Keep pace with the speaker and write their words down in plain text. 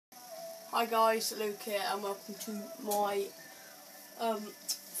Hi guys, Luke here and welcome to my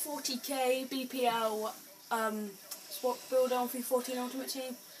 40k BPL spot build on FIFA 14 Ultimate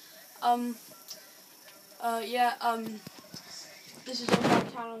Team. This is on my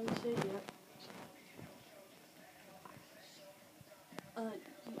channel on this video.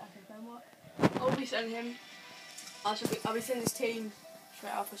 I'll be sending him. I'll be sending this team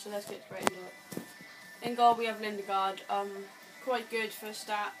straight after, so let's get straight into it. In goal we have Lindegaard, quite good for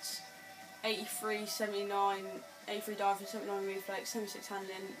stats. 83, 79, 83 diving, 79 reflex, 76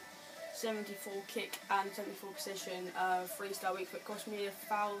 handling, 74 kick and 74 position, 3-star weak foot. Cost me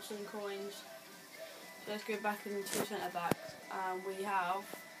 1,000 coins. So let's go back into centre back. We have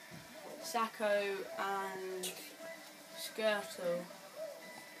Sacco and Skirtle.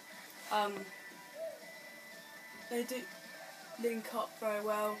 They do link up very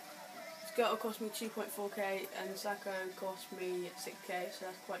well. Skirtle cost me 2.4k and Sacco cost me 6k, so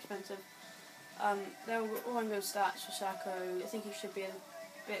that's quite expensive. They're all on good stats for Sacco. I think he should be a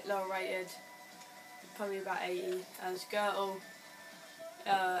bit lower rated, probably about 80. And Skirtle,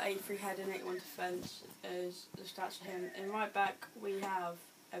 83 head and 81 defence is the stats for him. In right back we have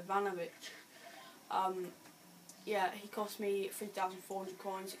Ivanovic. He cost me 3,400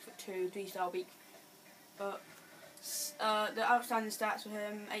 coins, 6'2", 3-star weak. But the outstanding stats for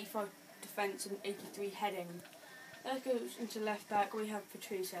him: 85 defence and 83 heading. Let's go into left back. We have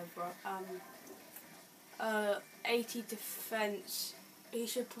Patrice Evra. 80 defence. He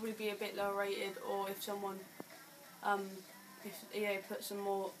should probably be a bit lower rated, or if someone, if EA put some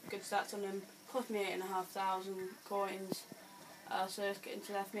more good stats on him. Cost me 8,500 coins. So let's get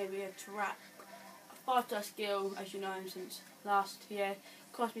into left mid. We have Tarak, 5-star skill, as you know him since last year.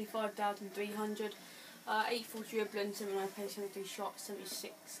 Cost me 5,300. 84 dribbling, 79 pace, 73 shots,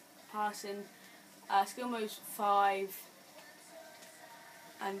 76 passing. Skill mode's 5.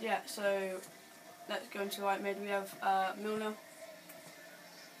 And yeah, so let's go into right mid. We have Milner.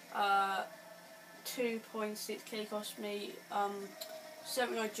 2.6k cost me.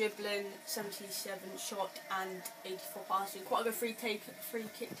 79 dribbling, 77 shot, and 84 passing. Quite a good free kick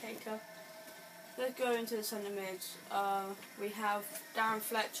taker. Let's go into the centre mids. We have Darren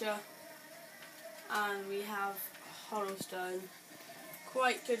Fletcher and we have Hollowstone.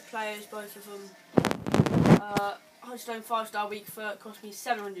 Quite good players, both of them. Hollowstone 5-star weak foot, cost me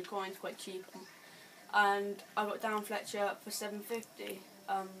 700 coins, quite cheap. And I got Darren Fletcher for 750.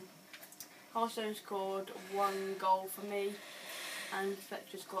 Hollowstone scored 1 goal for me, and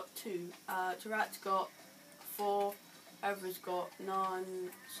Fletcher's got 2. Tarat's got 4, Evra's got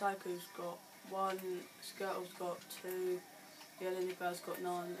 9, Psycho's got 1, Skirtle's got 2, Lindegaard's got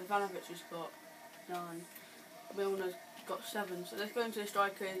 9, Ivanovic has got 9, Milner's got 7. So let's go into the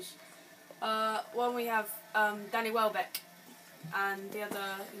strikers. One we have Danny Welbeck, and the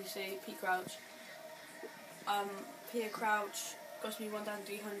other you see Pete Crouch. Peter Crouch cost me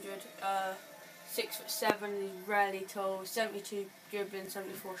 1,300. 6'7", he's rarely tall. 72 dribbling,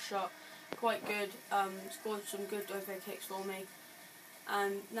 74 shot. Quite good. Scored some good overhead kicks for me.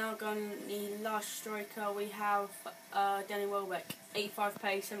 And now going the last striker, we have Danny Welbeck. 85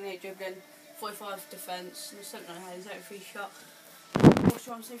 pace, 78 dribbling, 45 defence, 79 head, 73 shot. 4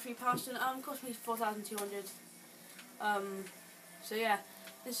 strong, 73 passing. Cost me 4,200. So yeah,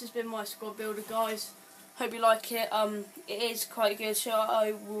 this has been my squad builder, guys. Hope you like it. It is quite good, so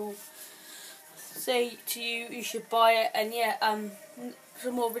I will say to you, you should buy it. And yeah,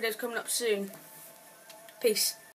 some more videos coming up soon. Peace.